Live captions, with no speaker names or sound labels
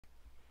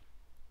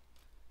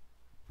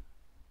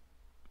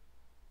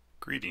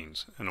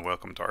Greetings and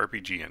welcome to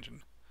RPG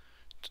Engine.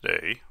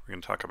 Today we're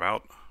going to talk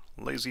about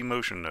lazy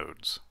motion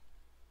nodes.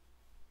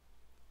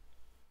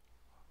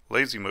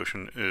 Lazy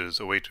motion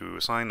is a way to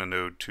assign a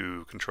node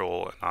to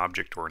control an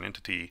object or an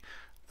entity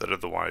that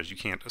otherwise you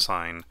can't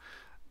assign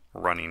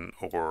running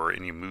or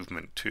any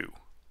movement to,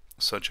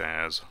 such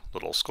as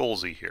little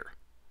Skullsy here.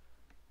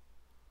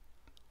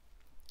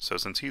 So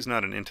since he's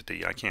not an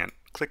entity, I can't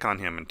click on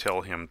him and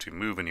tell him to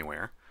move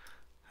anywhere.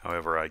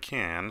 However, I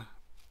can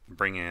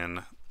bring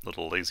in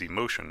little lazy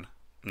motion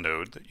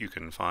node that you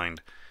can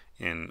find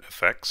in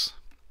effects.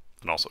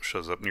 It also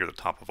shows up near the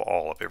top of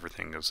all if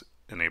everything is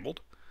enabled.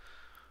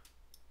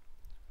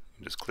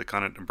 You just click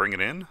on it and bring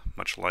it in,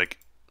 much like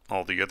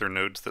all the other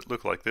nodes that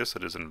look like this.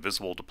 It is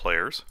invisible to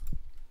players.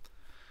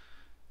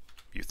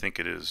 If you think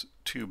it is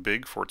too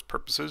big for its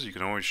purposes, you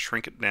can always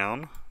shrink it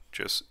down.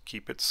 Just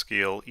keep its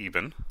scale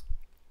even.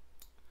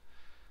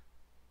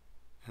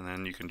 And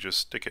then you can just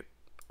stick it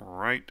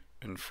right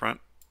in front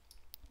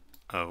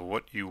of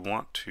what you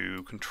want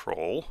to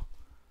control.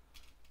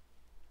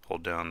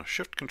 Hold down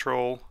Shift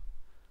Control,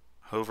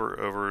 hover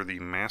over the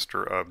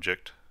master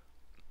object,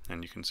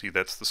 and you can see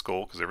that's the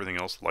skull because everything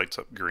else lights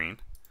up green.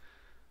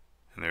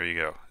 And there you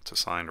go. It's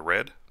assigned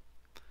red.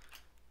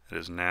 It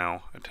is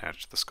now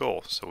attached to the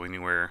skull. So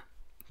anywhere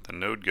the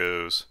node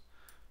goes,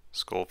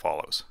 skull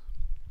follows.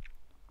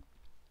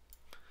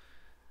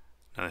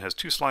 Now it has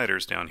two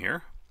sliders down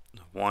here.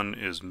 One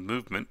is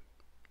movement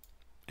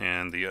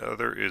and the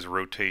other is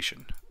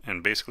rotation.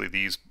 And basically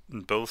these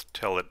both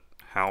tell it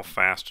how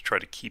fast to try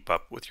to keep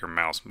up with your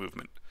mouse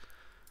movement.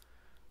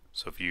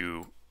 So if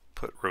you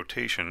put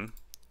rotation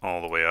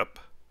all the way up,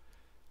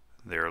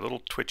 they're a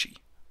little twitchy,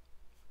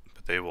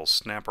 but they will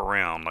snap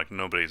around like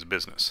nobody's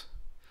business.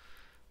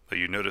 But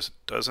you notice it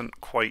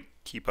doesn't quite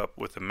keep up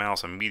with the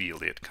mouse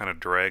immediately. It kind of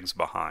drags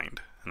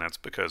behind, and that's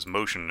because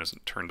motion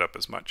isn't turned up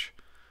as much.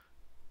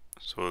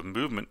 So with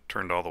movement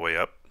turned all the way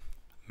up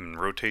and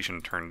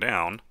rotation turned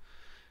down,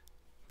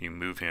 you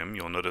move him,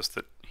 you'll notice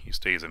that he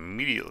stays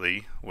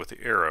immediately with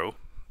the arrow,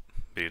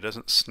 but he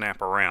doesn't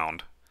snap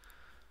around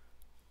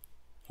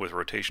with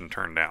rotation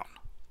turned down.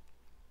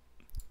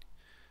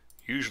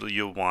 Usually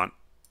you'll want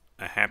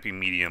a happy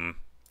medium,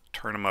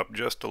 turn them up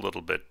just a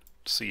little bit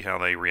to see how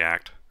they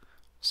react.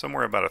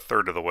 Somewhere about a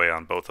third of the way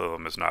on both of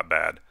them is not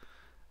bad.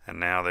 And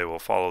now they will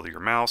follow your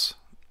mouse.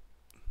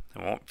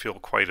 It won't feel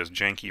quite as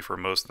janky for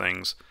most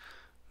things.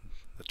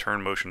 The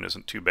turn motion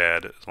isn't too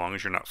bad as long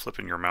as you're not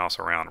flipping your mouse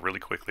around really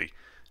quickly.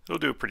 It'll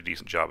do a pretty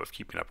decent job of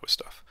keeping up with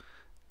stuff.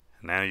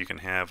 And now you can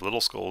have little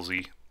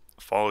Skullsy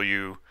follow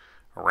you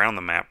around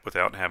the map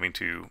without having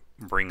to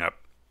bring up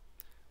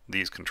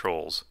these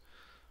controls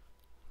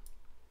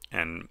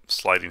and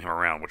sliding him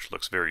around, which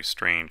looks very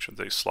strange.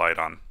 They slide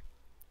on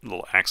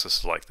little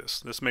axes like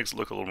this. This makes it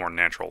look a little more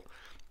natural,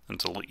 and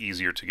it's a little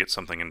easier to get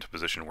something into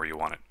position where you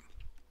want it.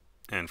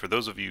 And for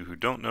those of you who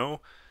don't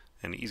know,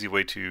 an easy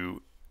way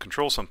to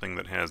control something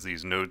that has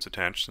these nodes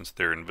attached, since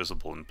they're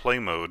invisible in play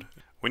mode,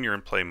 when you're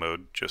in play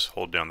mode, just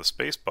hold down the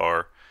space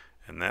bar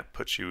and that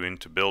puts you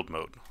into build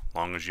mode, as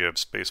long as you have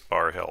space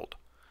bar held.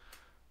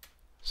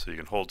 So you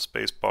can hold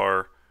space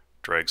bar,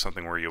 drag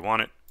something where you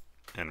want it,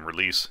 and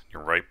release,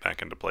 you're right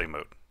back into play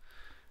mode.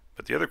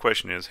 But the other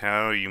question is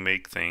how you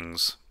make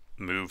things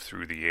move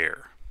through the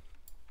air.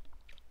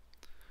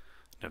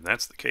 And if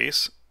that's the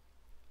case,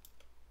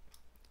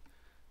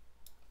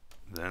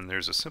 then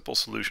there's a simple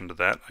solution to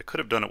that. I could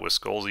have done it with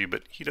Skullsy,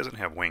 but he doesn't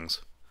have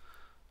wings.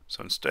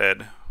 So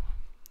instead,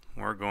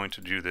 we're going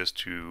to do this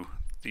to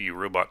the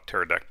robot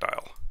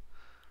pterodactyl.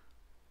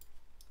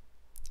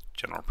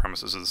 General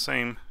premises is the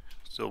same.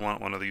 Still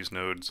want one of these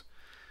nodes.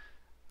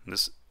 In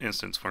this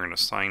instance, we're going to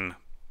assign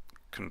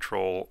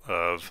control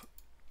of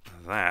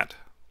that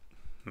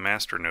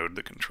master node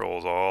that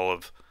controls all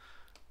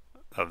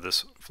of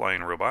this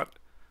flying robot.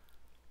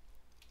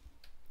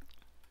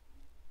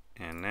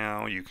 And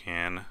now you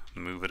can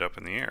move it up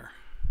in the air.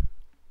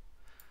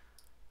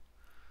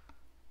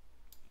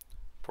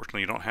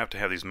 Fortunately, you don't have to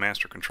have these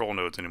master control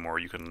nodes anymore.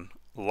 You can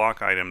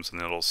lock items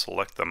and it'll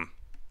select them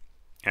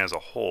as a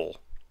whole.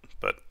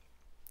 But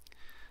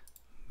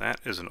that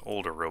is an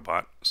older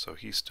robot, so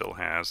he still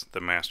has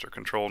the master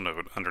control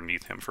node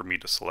underneath him for me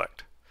to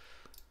select.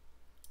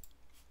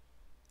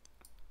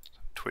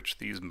 Twitch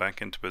these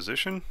back into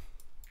position.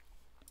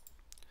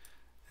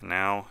 And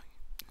now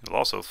he'll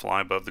also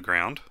fly above the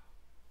ground.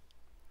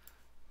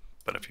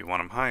 But if you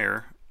want him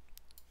higher,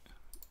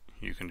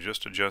 you can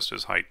just adjust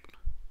his height.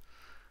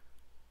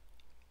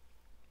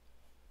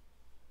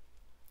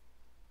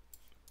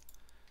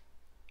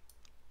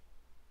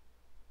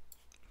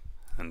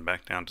 And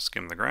back down to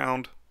skim the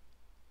ground,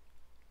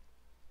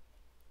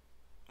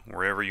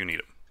 wherever you need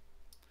them.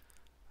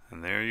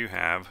 And there you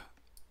have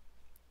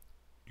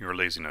your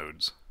lazy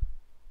nodes.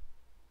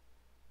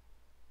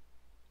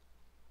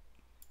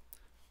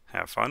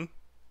 Have fun,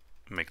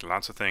 make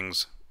lots of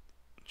things,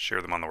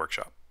 share them on the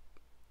workshop.